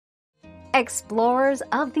Explorers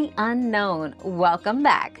of the unknown, welcome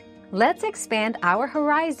back. Let's expand our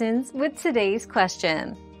horizons with today's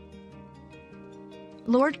question.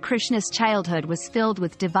 Lord Krishna's childhood was filled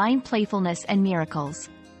with divine playfulness and miracles.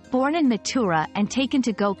 Born in Mathura and taken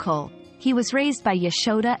to Gokul, he was raised by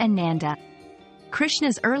Yashoda and Nanda.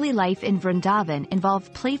 Krishna's early life in Vrindavan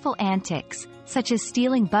involved playful antics, such as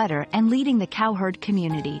stealing butter and leading the cowherd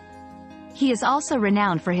community. He is also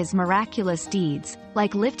renowned for his miraculous deeds,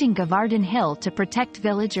 like lifting Govardhan Hill to protect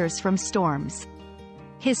villagers from storms.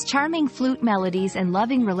 His charming flute melodies and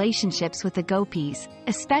loving relationships with the gopis,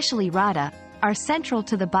 especially Radha, are central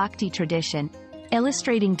to the bhakti tradition,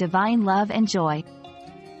 illustrating divine love and joy.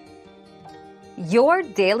 Your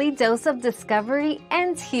daily dose of discovery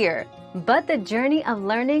ends here, but the journey of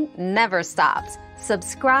learning never stops.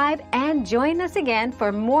 Subscribe and join us again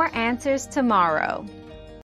for more answers tomorrow.